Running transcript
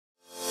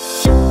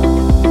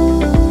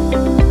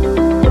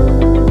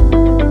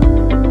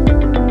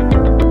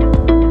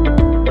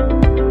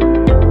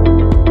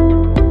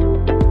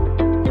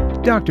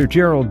Dr.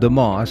 Gerald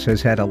DeMoss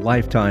has had a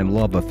lifetime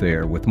love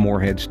affair with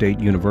Morehead State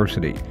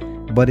University,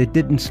 but it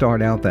didn't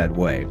start out that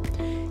way.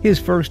 His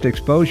first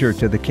exposure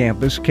to the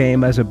campus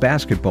came as a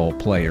basketball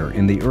player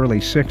in the early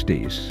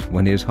 60s,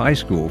 when his high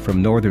school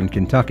from northern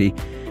Kentucky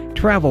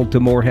traveled to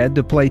Morehead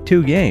to play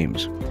 2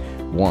 games,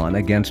 one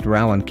against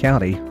Rowan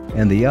County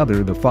and the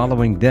other the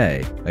following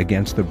day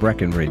against the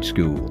Breckenridge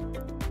School.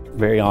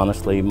 Very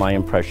honestly, my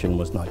impression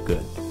was not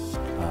good.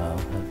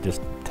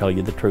 Just tell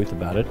you the truth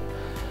about it.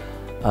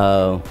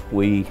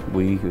 We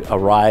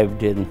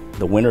arrived in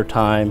the winter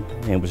time,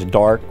 and it was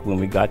dark when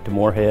we got to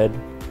Morehead.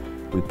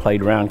 We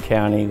played Rowan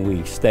County.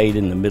 We stayed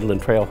in the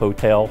Midland Trail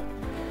Hotel,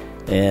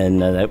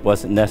 and that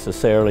wasn't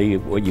necessarily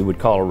what you would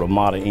call a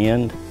Ramada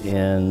Inn.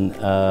 And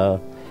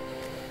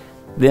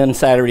then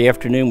Saturday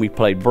afternoon we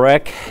played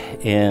Breck,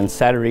 and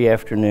Saturday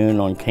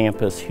afternoon on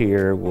campus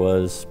here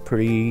was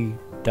pretty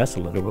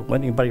desolate. There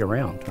wasn't anybody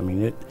around. I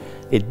mean,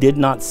 it did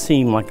not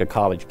seem like a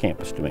college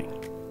campus to me.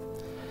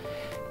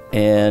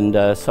 And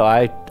so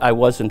I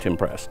wasn't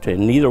impressed,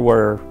 and neither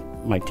were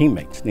my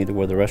teammates, neither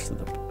were the rest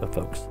of the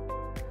folks.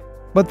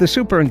 But the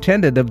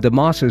superintendent of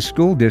DeMoss's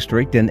school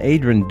district and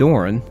Adrian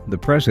Doran, the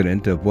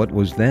president of what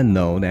was then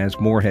known as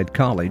Morehead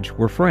College,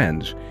 were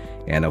friends,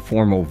 and a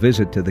formal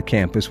visit to the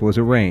campus was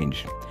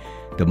arranged.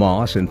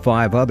 DeMoss and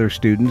 5 other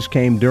students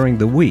came during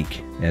the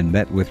week and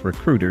met with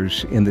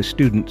recruiters in the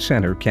Student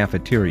Center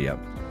cafeteria.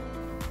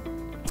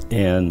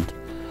 And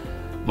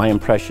my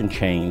impression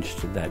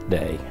changed that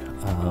day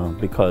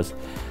because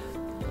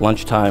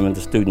lunchtime in the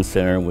Student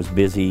Center was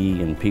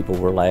busy and people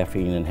were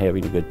laughing and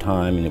having a good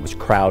time, and it was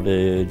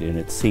crowded, and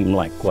it seemed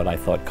like what I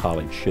thought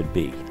college should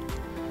be.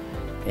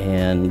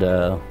 And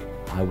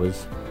I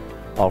was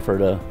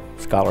offered a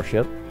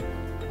scholarship.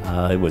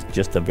 It was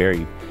just a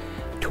very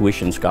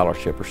tuition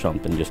scholarship or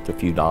something, just a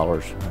few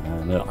dollars.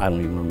 I don't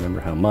even remember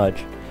how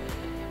much.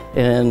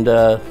 And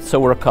so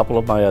were a couple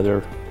of my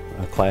other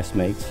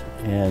classmates,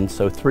 and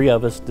so 3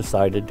 of us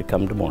decided to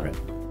come to Morehead.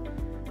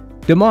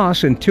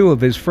 DeMoss and 2 of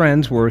his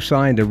friends were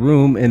assigned a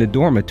room in a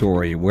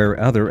dormitory where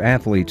other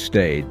athletes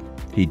stayed.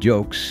 He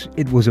jokes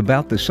it was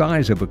about the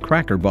size of a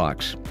cracker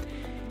box.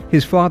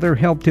 His father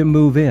helped him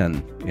move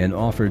in and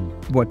offered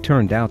what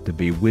turned out to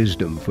be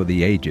wisdom for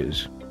the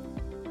ages.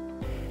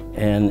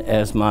 And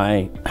as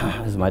my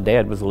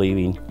dad was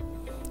leaving,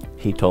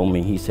 he told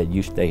me, he said,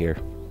 "You stay here."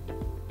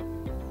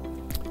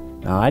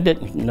 Now, I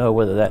didn't know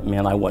whether that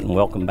meant I wasn't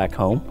welcome back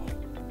home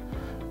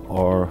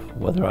or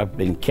whether I've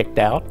been kicked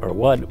out or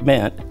what it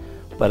meant,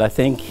 but I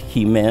think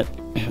he meant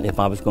if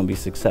I was going to be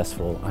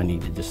successful, I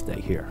needed to stay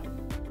here.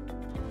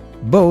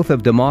 Both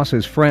of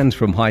DeMoss's friends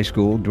from high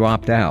school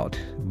dropped out,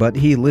 but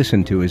he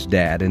listened to his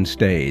dad and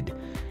stayed.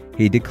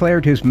 He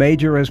declared his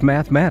major as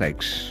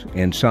mathematics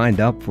and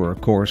signed up for a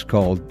course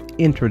called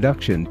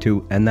Introduction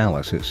to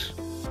Analysis.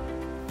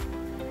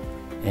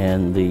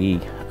 And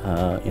the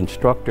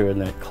instructor in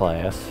that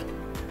class,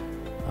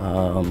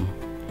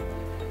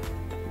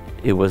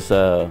 it was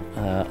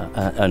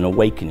an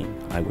awakening,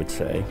 I would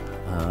say.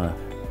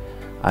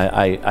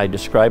 I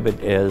describe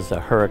it as a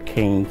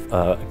hurricane,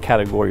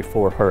 Category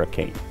 4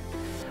 hurricane.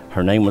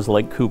 Her name was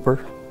Lake Cooper,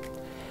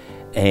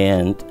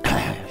 and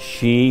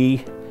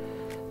she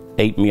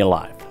ate me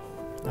alive.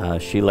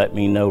 She let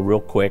me know real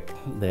quick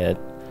that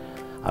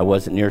I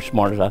wasn't near as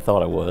smart as I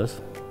thought I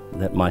was,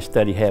 that my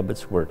study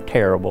habits were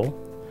terrible,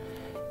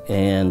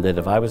 and that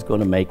if I was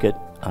going to make it,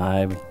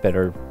 I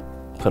better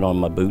put on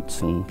my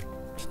boots and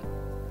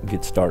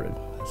get started.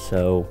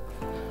 So,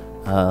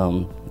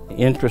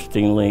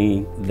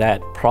 interestingly,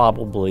 that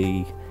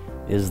probably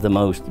is the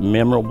most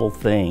memorable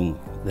thing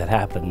that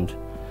happened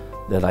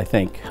that I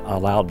think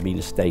allowed me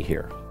to stay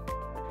here.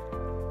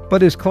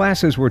 But his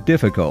classes were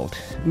difficult,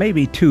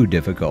 maybe too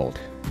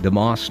difficult.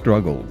 DeMoss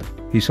struggled.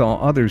 He saw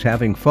others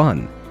having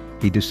fun.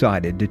 He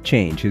decided to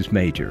change his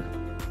major.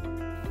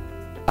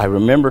 I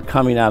remember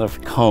coming out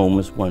of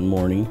Combs one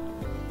morning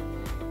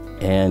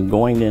and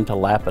going into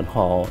Lappin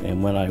Hall,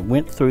 and when I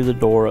went through the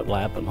door at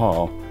Lappin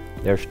Hall,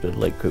 there stood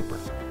Lake Cooper.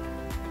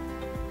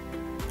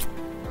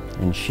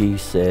 And she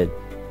said,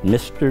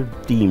 "Mr.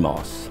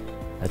 DeMoss."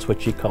 That's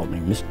what she called me,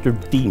 Mr.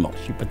 DeMoss.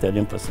 She put that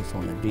emphasis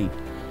on the D.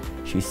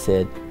 She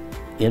said,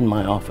 "In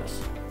my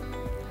office."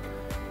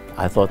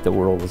 I thought the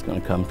world was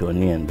going to come to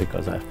an end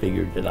because I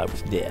figured that I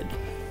was dead.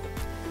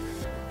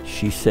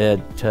 She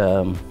said,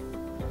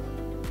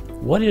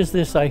 "What is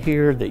this I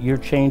hear that you're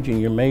changing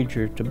your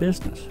major to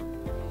business?"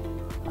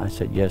 I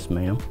said, "Yes,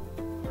 ma'am."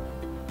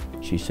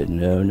 She said,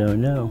 "No, no,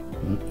 no.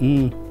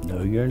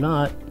 No, you're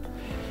not."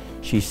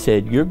 She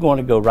said, "You're going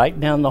to go right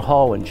down the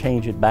hall and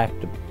change it back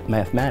to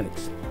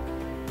mathematics."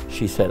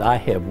 She said, "I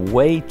have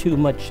way too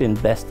much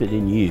invested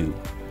in you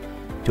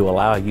to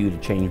allow you to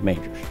change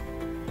majors."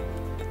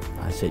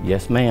 I said,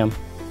 "Yes, ma'am."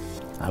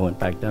 I went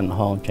back down the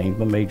hall and changed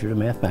my major to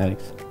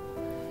mathematics,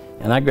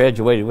 and I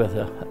graduated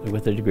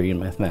with a degree in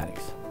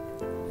mathematics.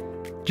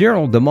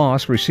 Gerald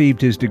DeMoss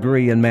received his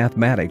degree in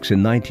mathematics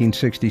in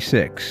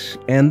 1966,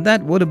 and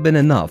that would have been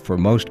enough for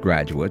most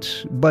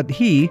graduates, but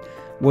he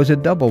was a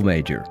double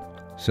major,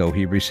 so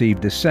he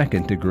received a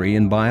second degree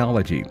in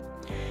biology.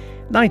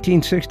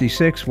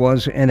 1966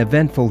 was an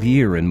eventful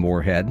year in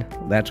Morehead.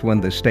 That's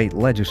when the state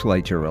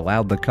legislature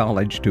allowed the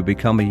college to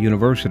become a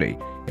university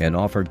and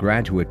offer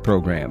graduate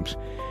programs.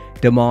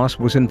 DeMoss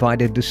was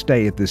invited to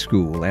stay at the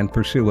school and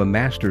pursue a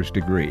master's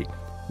degree,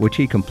 which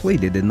he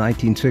completed in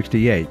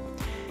 1968.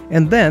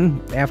 And then,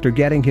 after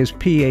getting his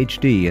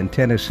PhD in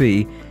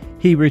Tennessee,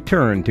 he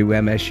returned to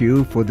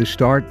MSU for the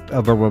start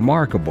of a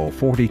remarkable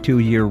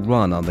 42-year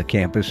run on the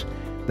campus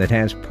that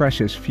has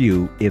precious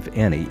few, if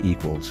any,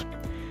 equals.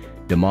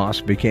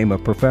 DeMoss became a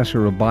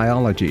professor of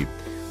biology,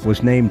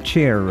 was named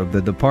chair of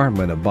the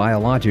Department of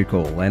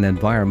Biological and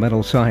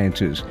Environmental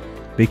Sciences,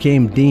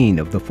 became dean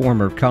of the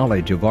former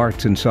College of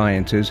Arts and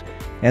Sciences,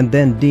 and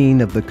then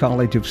dean of the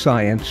College of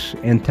Science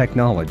and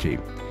Technology.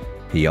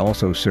 He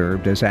also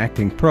served as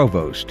acting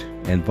provost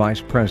and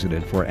vice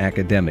president for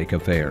academic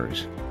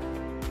affairs.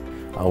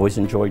 I always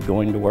enjoyed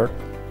going to work.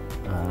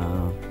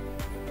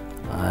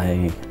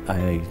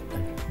 I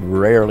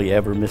rarely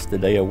ever missed a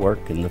day of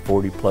work in the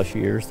 40-plus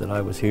years that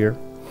I was here.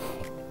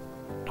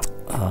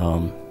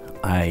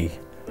 I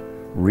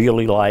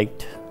really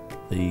liked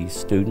the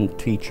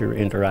student-teacher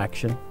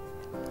interaction,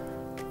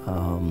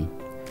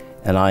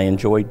 and I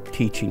enjoyed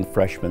teaching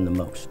freshmen the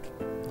most.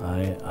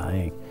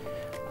 I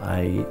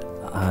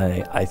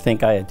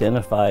think I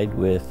identified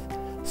with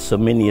so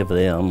many of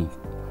them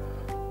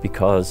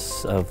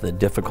because of the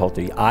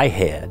difficulty I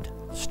had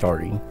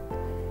starting,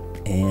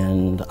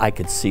 and I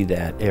could see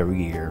that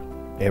every year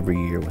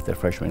with the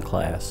freshman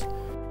class.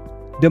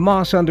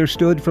 DeMoss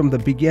understood from the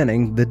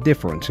beginning the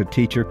difference a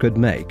teacher could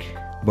make,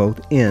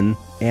 both in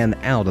and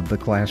out of the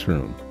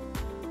classroom.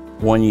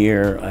 One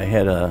year I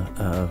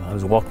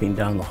was walking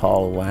down the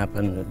hall of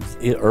Lampin. It was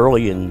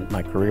early in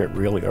my career,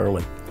 really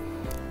early.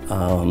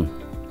 And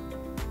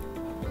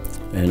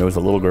there was a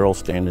little girl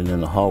standing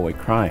in the hallway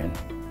crying.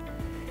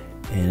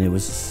 And it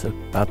was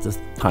about the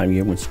time of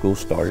year when school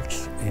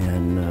starts,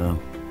 and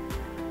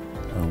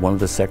one of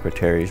the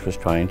secretaries was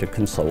trying to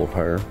console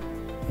her,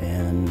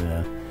 and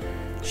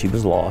she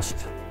was lost.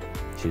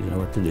 She didn't know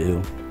what to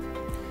do.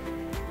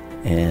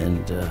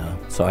 And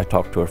so I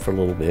talked to her for a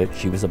little bit.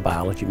 She was a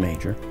biology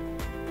major.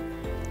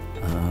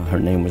 Her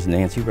name was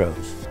Nancy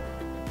Rose.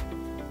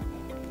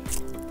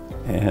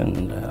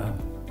 And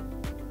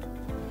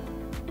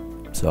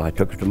so I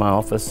took her to my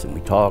office and we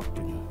talked,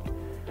 and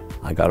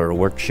I got her a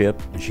workship,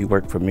 and she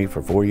worked for me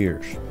for 4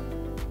 years.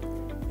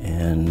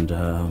 And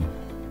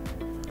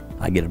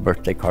I get a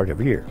birthday card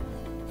every year.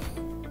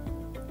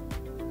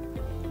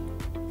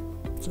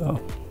 So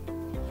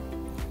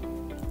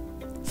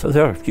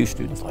there are a few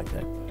students like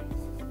that.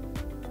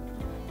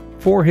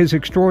 For his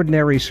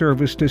extraordinary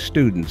service to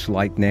students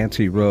like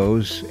Nancy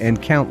Rose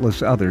and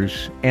countless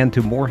others, and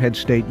to Morehead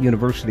State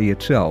University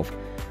itself,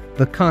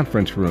 the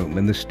conference room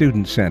in the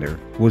Student Center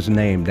was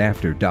named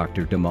after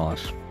Dr.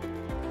 DeMoss.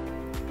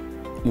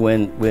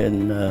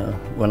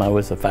 When I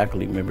was a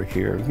faculty member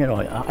here, you know,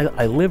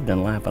 I lived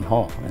in Lampin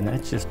Hall, and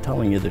that's just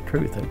telling you the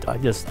truth.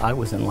 I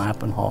was in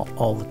Lampin Hall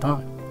all the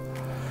time.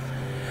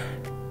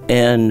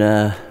 And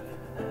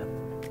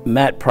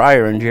Matt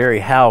Pryor and Jerry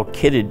Howe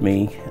kidded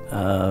me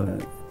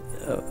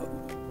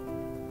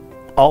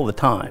all the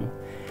time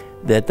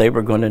that they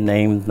were going to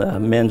name the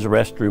men's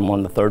restroom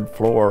on the 3rd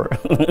floor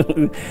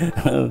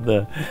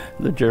the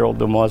Gerald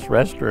DeMoss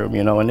restroom,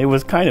 you know, and it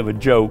was kind of a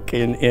joke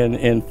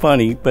and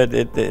funny, but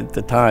at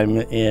the time,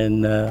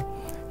 and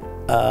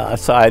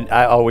so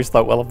I always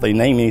thought, well, if they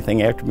name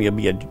anything after me, it'll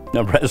be a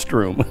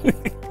restroom.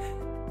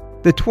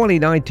 The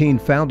 2019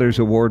 Founders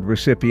Award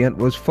recipient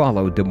was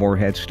followed to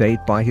Morehead State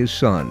by his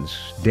sons,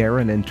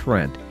 Darren and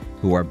Trent,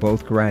 who are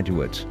both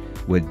graduates,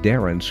 with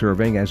Darren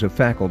serving as a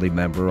faculty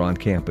member on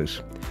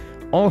campus.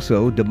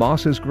 Also,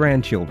 DeMoss's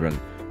grandchildren,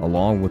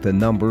 along with a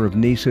number of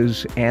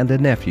nieces and a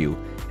nephew,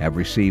 have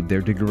received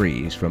their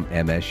degrees from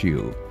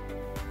MSU.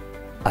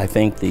 I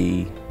think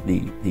the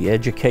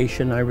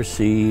education I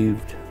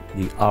received,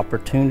 the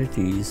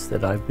opportunities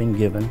that I've been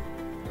given,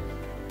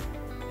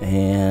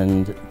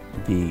 and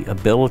the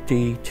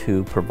ability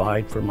to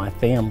provide for my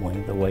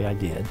family the way I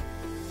did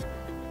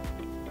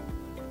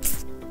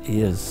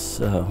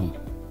is,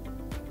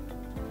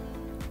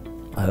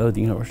 I owe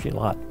the university a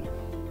lot.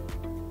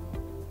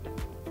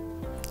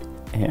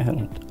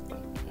 And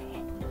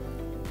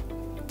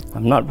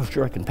I'm not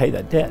sure I can pay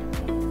that debt.